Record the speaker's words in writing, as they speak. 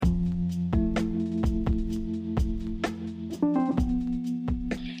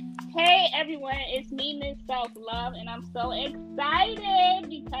everyone. It's me, Miss Self Love, and I'm so excited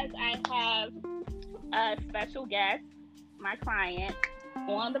because I have a special guest, my client,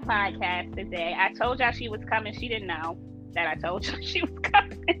 on the podcast today. I told y'all she was coming. She didn't know that I told y'all she was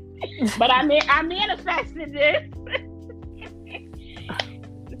coming, but I manifested this.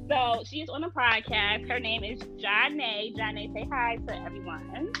 So she's on the podcast. Her name is Janae. Janae, say hi to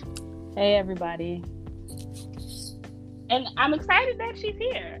everyone. Hey, everybody. And I'm excited that she's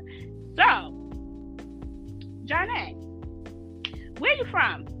here. So, Janae, where you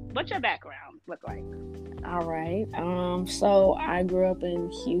from? What's your background look like? All right. So I grew up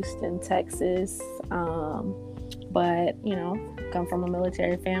in Houston, Texas. But, come from a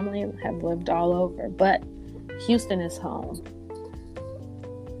military family, have lived all over. But Houston is home.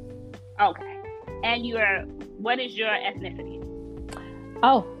 Okay. And what is your ethnicity?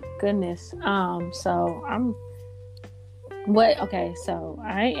 Oh, goodness. So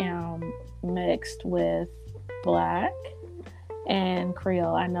I am mixed with Black and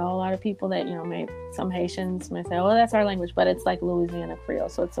Creole. I know a lot of people that, some Haitians may say, oh, that's our language, but it's like Louisiana Creole.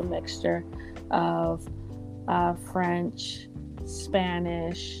 So it's a mixture of French,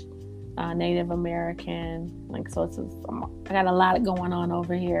 Spanish, Native American. I got a lot going on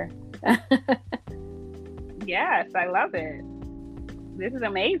over here. Yes, I love it. This is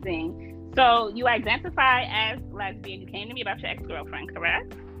amazing. So you identify as lesbian. You came to me about your ex-girlfriend,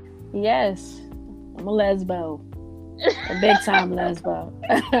 correct? Yes, I'm a lesbo, a big time lesbo.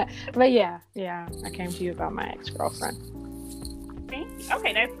 But yeah, I came to you about my ex-girlfriend. Thank you.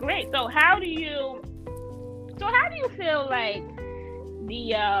 Okay, that's great. So how do you feel like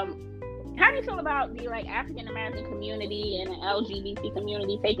how do you feel about the African American community and the LGBT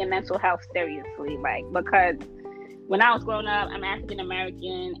community taking mental health seriously? Because when I was growing up, I'm African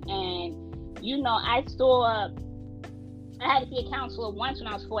American, and I had to see a counselor once when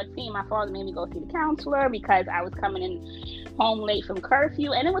I was 14. My father made me go see the counselor because I was coming in home late from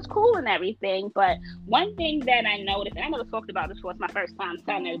curfew, and it was cool and everything. But one thing that I noticed, and I never talked about this before, it's my first time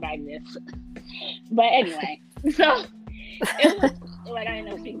telling everybody this. But anyway, so it was I didn't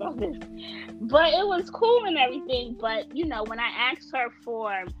know speak about this. But it was cool and everything. But when I asked her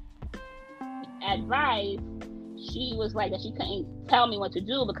for advice, she was like that she couldn't tell me what to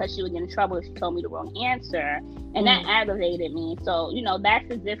do because she would get in trouble if she told me the wrong answer. And that aggravated me. So, that's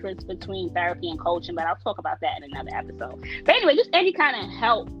the difference between therapy and coaching, but I'll talk about that in another episode. But anyway, just any kind of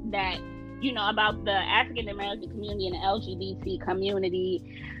help that, about the African American community and the LGBT community,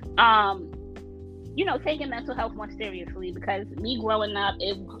 taking mental health more seriously, because me growing up,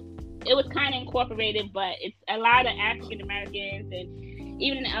 it was kind of incorporated, but it's a lot of African Americans and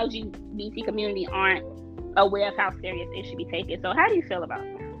even in the LGBT community aren't aware of how serious it should be taken. So how do you feel about that?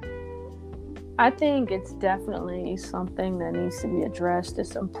 I think it's definitely something that needs to be addressed.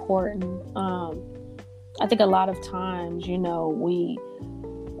 It's important. I think a lot of times, we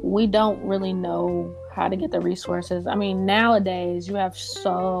don't really know how to get the resources. I mean, nowadays you have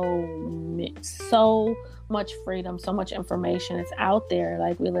so much freedom, so much information. It's out there.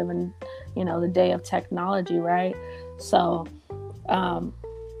 Like, we live in, the day of technology, right? So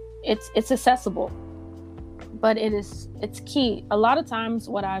it's accessible. But it's key. A lot of times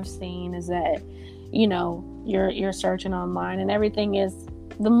what I've seen is that, you're searching online and everything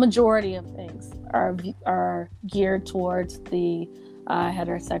the majority of things are geared towards the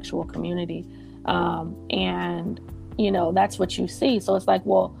heterosexual community. And, that's what you see. So it's like,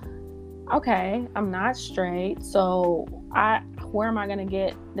 well, okay, I'm not straight. So where am I going to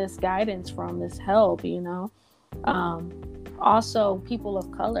get this guidance from, this help, Also, people of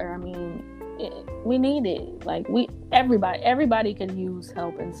color, I mean, we need it. Like, everybody could use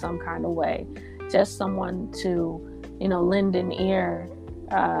help in some kind of way. Just someone to, lend an ear,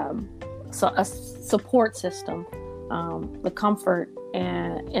 so a support system. The comfort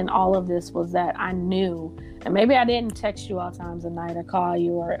and all of this was that I knew, and maybe I didn't text you all times of night or call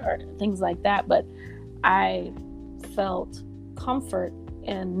you or things like that, but I felt comfort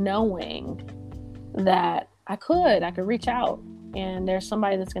in knowing that I could reach out, and there's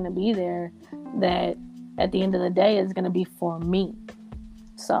somebody that's going to be there that at the end of the day is going to be for me.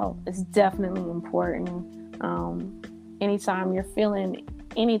 So it's definitely important. Anytime you're feeling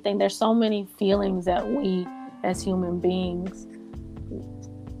anything, there's so many feelings that we as human beings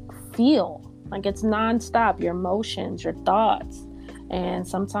feel. Like, it's nonstop, your emotions, your thoughts. And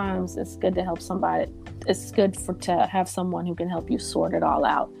sometimes it's good to help somebody. It's good to have someone who can help you sort it all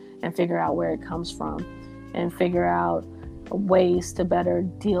out and figure out where it comes from and figure out ways to better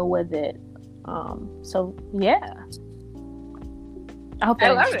deal with it. So yeah. I hope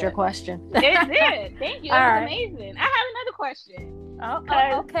that answered your question. It did. Thank you. That was amazing. I have another question.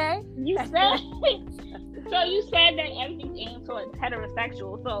 Okay. You said so. You said that everything's aimed towards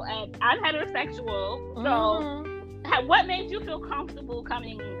heterosexual. So I'm heterosexual. So what made you feel comfortable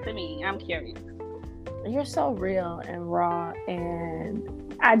coming to me? I'm curious. You're so real and raw,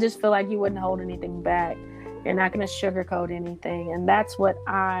 and I just feel like you wouldn't hold anything back. You're not going to sugarcoat anything, and that's what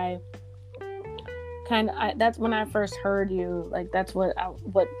that's when I first heard you. Like, that's what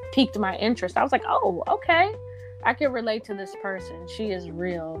piqued my interest. I was like, oh, okay, I can relate to this person. She is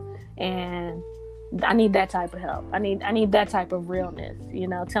real, and I need that type of help. I need that type of realness.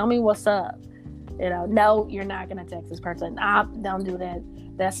 Tell me what's up. No, you're not gonna text this person. Don't do that.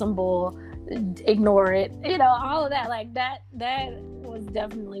 That's some bull. Ignore it. All of that. Like that was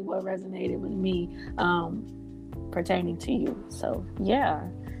definitely what resonated with me, pertaining to you. So yeah.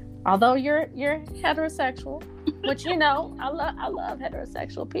 Although you're heterosexual, which I love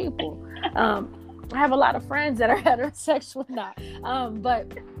heterosexual people. I have a lot of friends that are heterosexual now,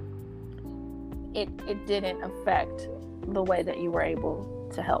 but it didn't affect the way that you were able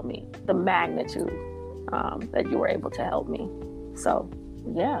to help me, the magnitude that you were able to help me. So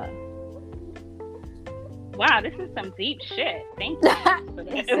yeah. Wow, this is some deep shit. Thank you for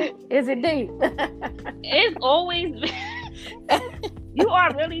this. Is it deep? It's always. You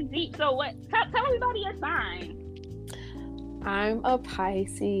are really deep. So what? Tell everybody your sign. I'm a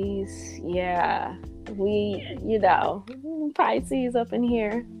Pisces. Yeah, Pisces up in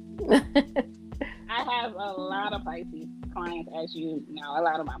here. I have a lot of Pisces clients, as you know. A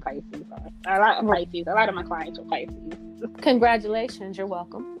lot of my Pisces are. A lot of Pisces. A lot of my clients are Pisces. Congratulations. You're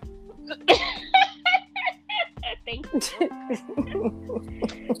welcome. Thank you.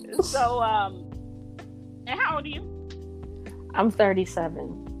 So, and how old are you? I'm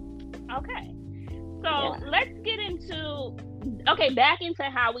 37. Okay. So let's get into, back into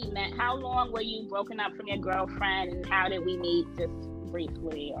how we met. How long were you broken up from your girlfriend, and how did we meet, just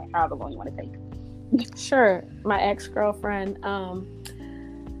briefly, or however long you want to take? Sure. My ex-girlfriend,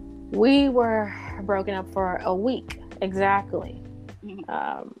 we were broken up for a week, exactly.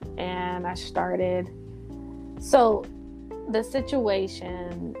 And I started, so the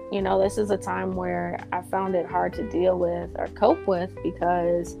situation, this is a time where I found it hard to deal with or cope with,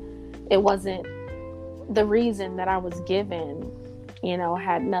 because it wasn't the reason that I was given,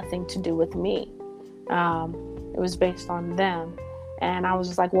 had nothing to do with me. It was based on them. And I was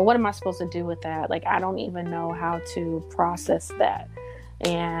just like, well, what am I supposed to do with that? Like, I don't even know how to process that.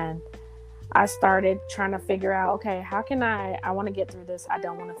 And I started trying to figure out, okay, how can I want to get through this. I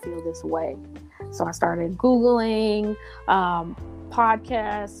don't want to feel this way. So I started Googling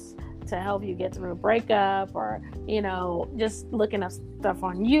podcasts to help you get through a breakup, or, just looking up stuff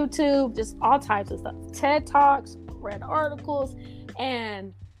on YouTube, just all types of stuff. TED Talks, read articles,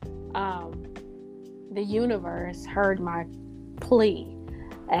 and the universe heard my plea.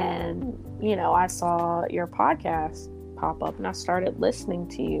 And, I saw your podcast pop up, and I started listening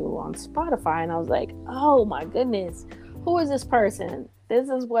to you on Spotify, and I was like, oh my goodness, who is this person? This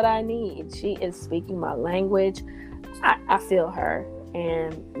is what I need. She is speaking my language. I feel her.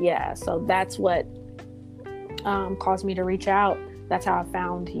 And yeah, so that's what caused me to reach out. That's how I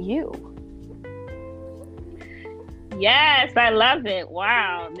found you. Yes, I love it.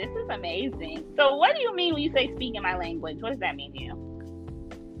 Wow, this is amazing. So what do you mean when you say speaking my language? What does that mean to you?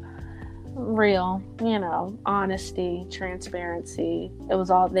 Real, honesty, transparency. It was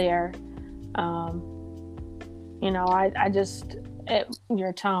all there.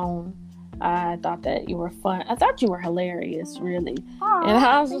 Your tone, I thought that you were fun. I thought you were hilarious, really. Aww, and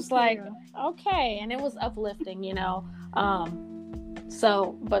I was just like, okay. And it was uplifting,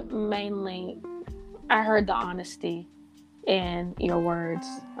 but mainly I heard the honesty in your words.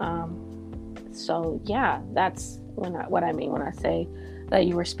 So yeah, that's what I mean when I say that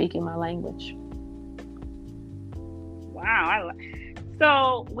you were speaking my language. Wow.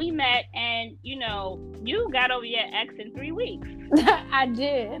 So we met, and you got over your ex in 3 weeks. I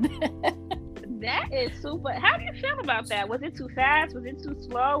did. That is super. How do you feel about that? Was it too fast? Was it too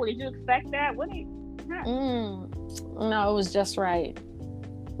slow? Did you expect that? No, it was just right.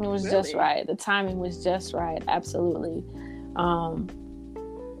 It was really? Just right. The timing was just right. Absolutely. No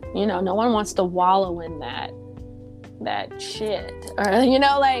one wants to wallow in that shit, or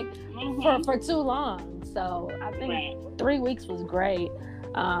for too long. So I think 3 weeks was great.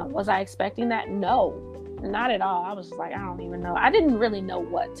 Was I expecting that? No, not at all. I was just like, I don't even know. I didn't really know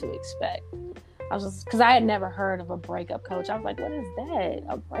what to expect. I was just, because I had never heard of a breakup coach. I was like, what is that?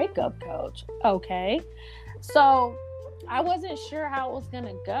 A breakup coach? Okay. So I wasn't sure how it was going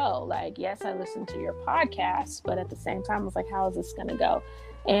to go. Like, yes, I listened to your podcast, but at the same time, I was like, how is this going to go?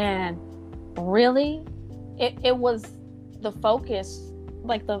 And really, it was the focus,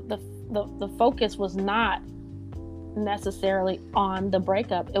 like the focus was not necessarily on the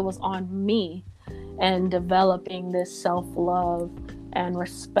breakup. It was on me and developing this self-love and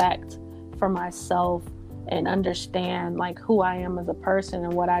respect for myself and understand like who I am as a person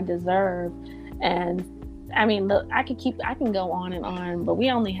and what I deserve. And I mean, look, I can go on and on, but we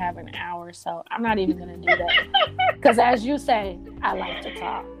only have an hour, so I'm not even going to do that. Because as you say, I like to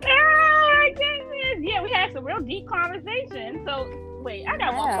talk. Oh, goodness. Yeah, we had some real deep conversation. So, wait, I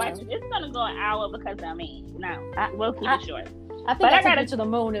got one question. It's going to go an hour because we'll keep it short. I think I took you to the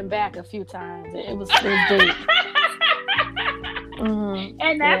moon and back a few times. It was deep. Mm-hmm.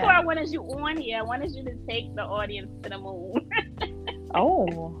 And that's why I wanted you on here. I wanted you to take the audience to the moon.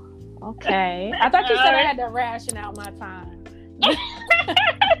 Oh. Okay. I thought you said I had to ration out my time.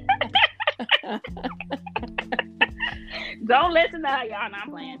 Don't listen to her, y'all. No, I'm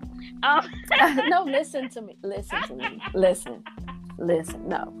playing. No, listen to me. Listen.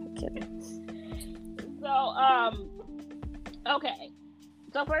 No, I'm kidding. So, okay.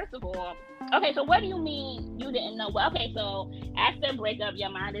 So first of all, so what do you mean you didn't know? Well, okay, so after a breakup, your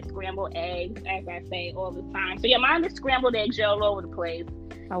mind is scrambled eggs, as I say all the time. So your mind is scrambled eggs, you're all over the place.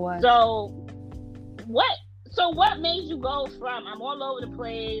 I was. So what made you go from I'm all over the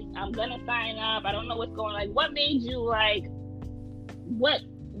place, I'm gonna sign up, I don't know what's going on? Like, what made you like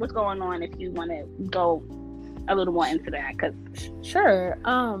what's going on, if you want to go a little more into that? Cause sure.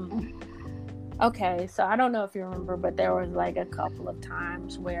 Okay, so I don't know if you remember, but there was like a couple of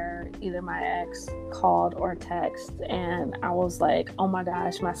times where either my ex called or texted, and I was like, oh my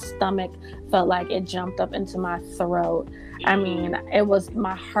gosh, my stomach felt like it jumped up into my throat. I mean,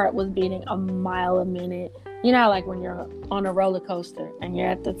 my heart was beating a mile a minute. You know, like when you're on a roller coaster and you're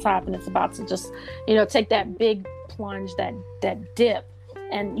at the top and it's about to just, take that big plunge, that dip,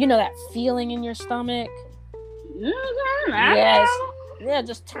 and that feeling in your stomach. Mm-hmm, yes. Yeah,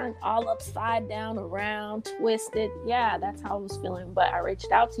 just turned all upside down, around, twisted. Yeah, that's how I was feeling. But I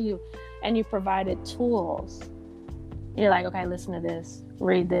reached out to you and you provided tools. You're like, okay, listen to this,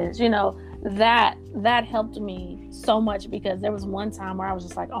 read this. That helped me so much, because there was one time where I was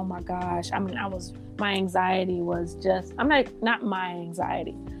just like, oh my gosh. I mean, my anxiety was just, not my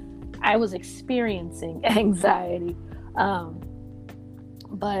anxiety. I was experiencing anxiety.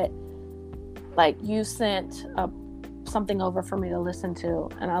 But like you sent something over for me to listen to,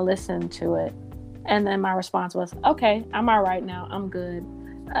 and I listened to it, and then my response was, okay, I'm all right now, I'm good,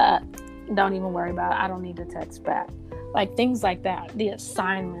 don't even worry about it, I don't need to text back. Like things like that, the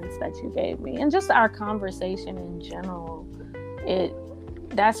assignments that you gave me, and just our conversation in general,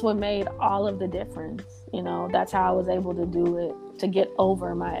 that's what made all of the difference. That's how I was able to do it, to get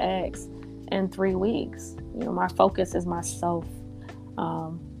over my ex in 3 weeks. My focus is myself.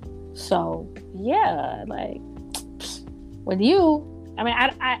 So yeah, like with you, I mean,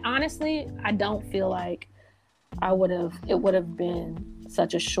 I honestly, I don't feel like it would have been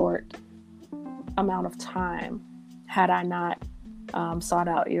such a short amount of time had I not sought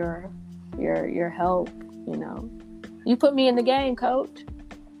out your help. You put me in the game, coach.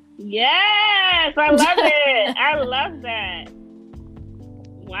 Yes, I love it. I love that.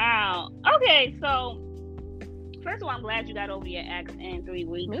 Wow. Okay, so first of all, I'm glad you got over your ex in 3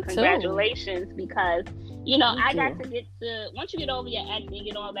 weeks. Me too. Congratulations, because I got to get to, once you get over your ex and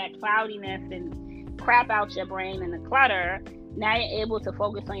get all that cloudiness and crap out your brain and the clutter, now you're able to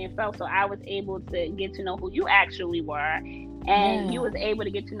focus on yourself. So I was able to get to know who you actually were, and you was able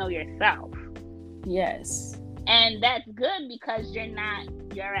to get to know yourself. Yes. And that's good, because you're not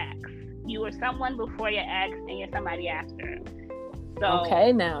your ex. You were someone before your ex, and you're somebody after. So,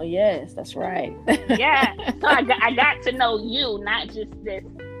 okay, now, yes, that's right. Yeah. So I got to know you, not just this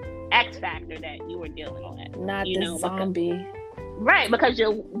X factor that you were dealing with. Not this zombie. Because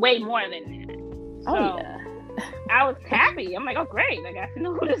you're way more than that. So oh, yeah. I was happy. I'm like, oh, great. I got to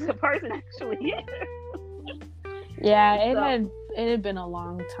know who this person actually is. Yeah, it had been a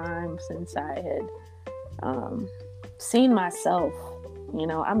long time since I had seen myself.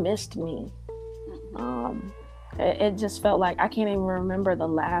 I missed me. It just felt like I can't even remember the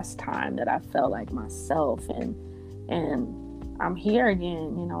last time that I felt like myself, and I'm here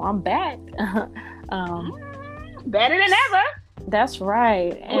again. I'm back. Better than ever. That's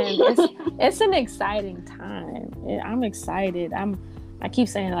right, and it's an exciting time. I'm excited. I keep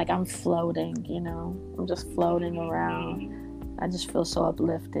saying like I'm floating. I'm just floating around. I just feel so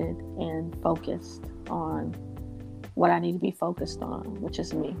uplifted and focused on what I need to be focused on, which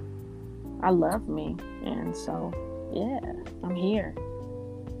is me. I love me, and so yeah, I'm here.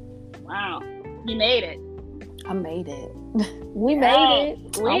 Wow, you made it. I made it. We made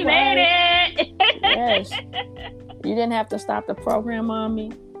it. We made it. Yes. You didn't have to stop the program on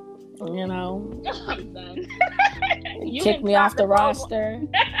me. You know, I'm done. You kicked me off the roster.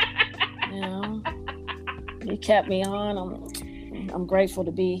 You know, you kept me on. I'm grateful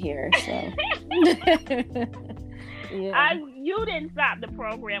to be here. So, yeah. You didn't stop the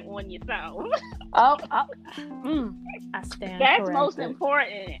program on yourself. I stand. That's corrected. Most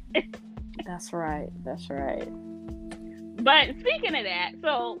important. That's right. But speaking of that,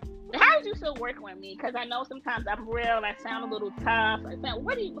 so how did you feel working with me? Because I know sometimes I'm real. I sound a little tough. How did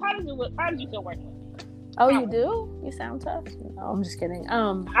you feel working with me? Oh, you do? You sound tough? No, I'm just kidding.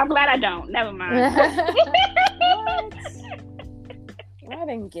 I'm glad I don't. Never mind. What? I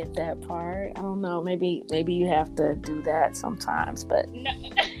didn't get that part. I don't know. Maybe you have to do that sometimes, but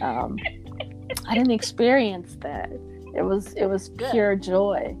no. I didn't experience that. It was pure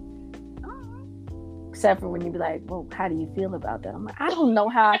joy. Except for when you be like, well, how do you feel about that? I'm like, I don't know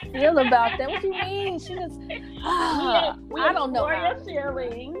how I feel about that. What do you mean? She just, I don't know how. Your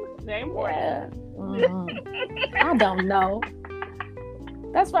feelings. Very important. Yeah. I don't know.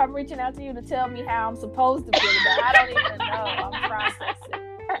 That's why I'm reaching out to you to tell me how I'm supposed to feel about it. I don't even know. I'm processing.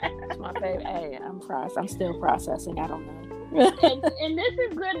 It's my favorite. Hey, I'm still processing. I don't know. and this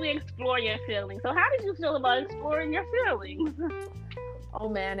is good. We explore your feelings. So how did you feel about exploring your feelings? Oh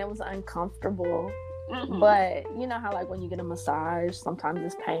man, it was uncomfortable. Mm-hmm. But you know how like when you get a massage, sometimes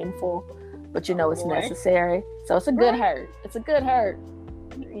it's painful, but you know it's necessary. So it's a good hurt. It's a good hurt.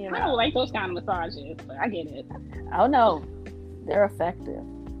 You know? I don't like those kind of massages, but I get it. Oh no, they're effective.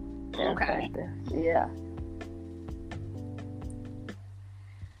 They're effective. Yeah.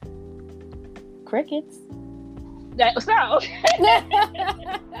 Crickets.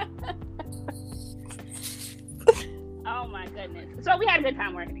 Oh my goodness. So we had a good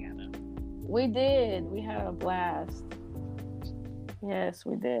time working together. We did. We had a blast. Yes,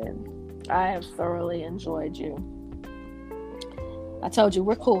 we did. I have thoroughly enjoyed you. I told you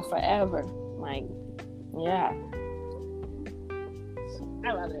we're cool forever. Like, yeah.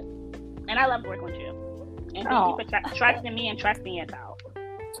 I love it. And I love working with you. And thank you for trusting me and trusting yourself.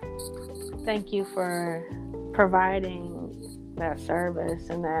 Thank you for providing that service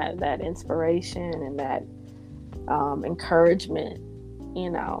and that inspiration and that encouragement. You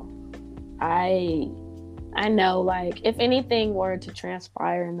know, I know, like, if anything were to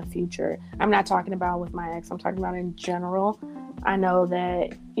transpire in the future, I'm not talking about with my ex, I'm talking about in general. I know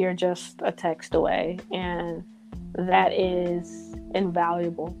that you're just a text away, and that is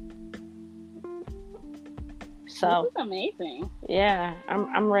invaluable. So this is amazing. Yeah,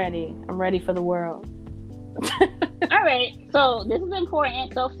 I'm ready. I'm ready for the world. All right. So this is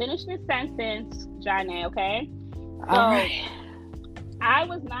important. So finish this sentence, Janae, okay? So all right. I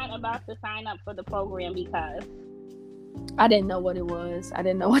was not about to sign up for the program because I didn't know what it was. I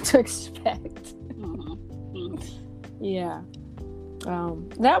didn't know what to expect. Mm-hmm. Mm-hmm. Yeah.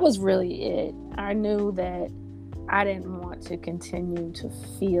 That was really it. I knew that I didn't want to continue to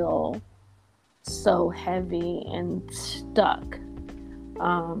feel so heavy and stuck.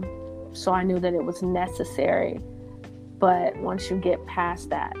 So I knew that it was necessary. But once you get past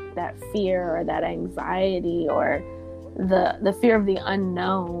that fear or that anxiety or the fear of the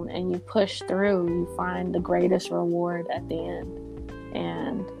unknown and you push through, you find the greatest reward at the end.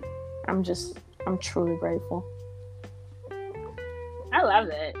 And I'm truly grateful. I love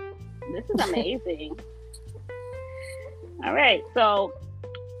it. This is amazing. All right. So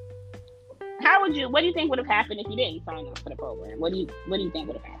what do you think would have happened if you didn't sign up for the program? What do you think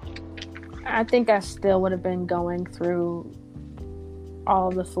would have happened? I think I still would have been going through all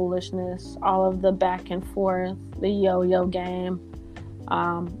of the foolishness, all of the back and forth, the yo-yo game.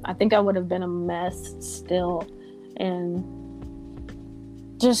 I think I would have been a mess still and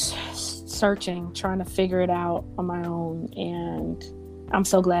just searching, trying to figure it out on my own. And I'm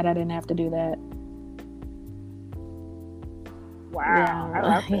so glad I didn't have to do that. Wow. Yeah. I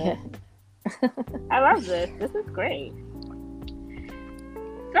love it. I love this. This is great.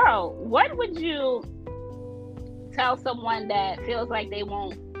 So, what would you tell someone that feels like they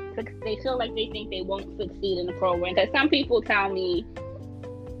think they won't succeed in the program? Because some people tell me,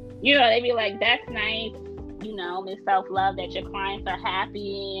 they be like, that's nice, it's self-love that your clients are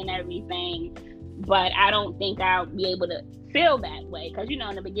happy and everything, but I don't think I'll be able to feel that way because, in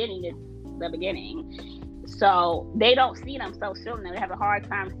the beginning, it's the beginning. So they don't see themselves feeling that. They have a hard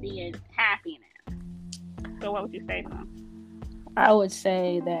time seeing happiness. So what would you say to them? I would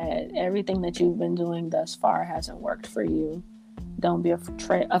say that everything that you've been doing thus far hasn't worked for you. Don't be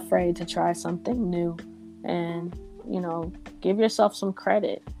afraid to try something new, and give yourself some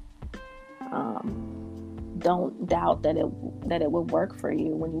credit. Don't doubt that it would work for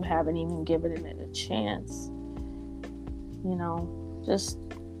you when you haven't even given it a chance. you know, just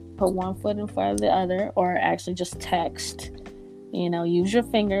put one foot in front of the other, or actually just text. You know, use your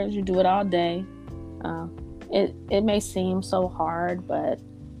fingers. You do it all day. It may seem so hard, but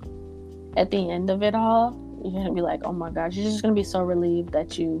at the end of it all, you're gonna be like, oh my gosh, you're just gonna be so relieved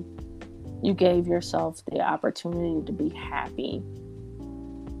that you gave yourself the opportunity to be happy.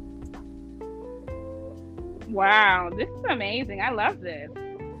 Wow, this is amazing. I love this.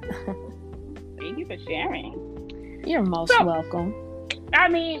 Thank you for sharing. You're most welcome. I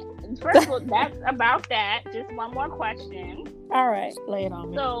mean, first of all, that's about that. Just one more question. All right, lay it on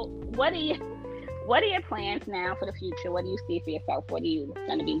me. So, what are your plans now for the future? What do you see for yourself? What are you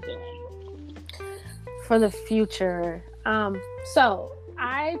going to be doing for the future? I've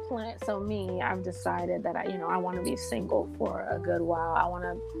decided that I want to be single for a good while. I want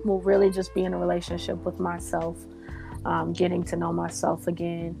to really just be in a relationship with myself, getting to know myself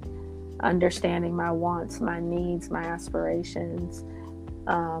again, understanding my wants, my needs, my aspirations,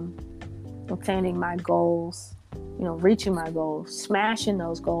 obtaining my goals, reaching my goals, smashing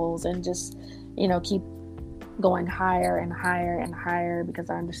those goals, and just, keep going higher and higher and higher, because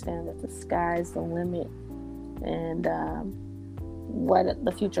I understand that the sky's the limit. And what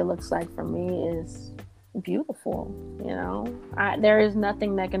the future looks like for me is beautiful. There is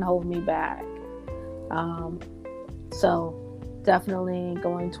nothing that can hold me back. So definitely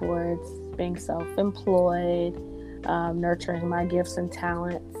going towards being self-employed, nurturing my gifts and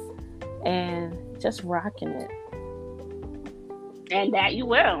talents, and just rocking it. And that you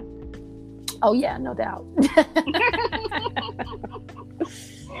will. Oh yeah, no doubt.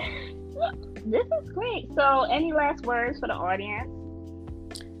 This is great. So any last words for the audience?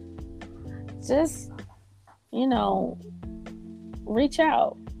 Just, reach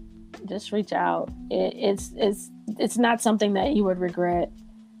out. Just reach out. It's not something that you would regret.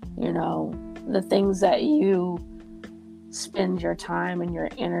 The things that you spend your time and your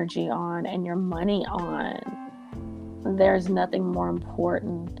energy on and your money on, there's nothing more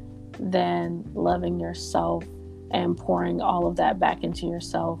important than loving yourself, and pouring all of that back into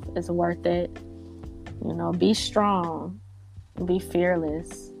yourself is worth it. Be strong, be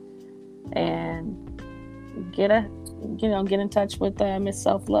fearless, and get in touch with Miss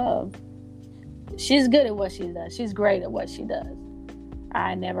Self-Love. She's good at what she does. She's great at what she does.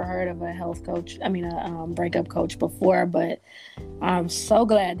 I never heard of a breakup coach before, but I'm so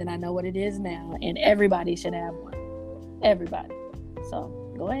glad that I know what it is now, and everybody should have one. Everybody. So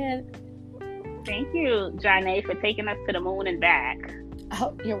go ahead. Thank you, Janae, for taking us to the moon and back.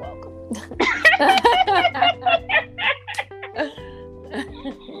 Oh, you're welcome.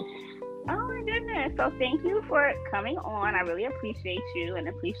 Oh my goodness. So thank you for coming on. I really appreciate you and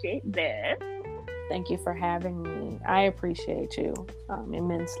appreciate this. Thank you for having me. I appreciate you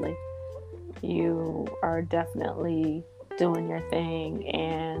immensely. You are definitely doing your thing,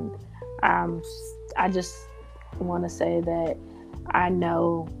 and I just want to say that I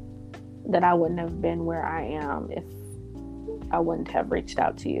know that I wouldn't have been where I am if I wouldn't have reached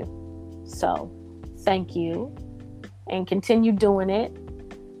out to you. So thank you, and continue doing it.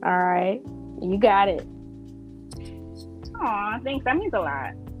 All right, you got it. Aw, thanks. That means a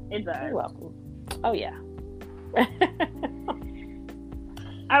lot. It does. You're welcome. Oh yeah.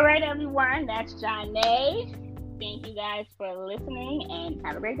 All right, everyone. That's Janae. Thank you guys for listening, and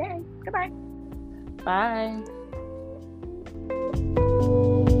have a great day. Goodbye. Bye.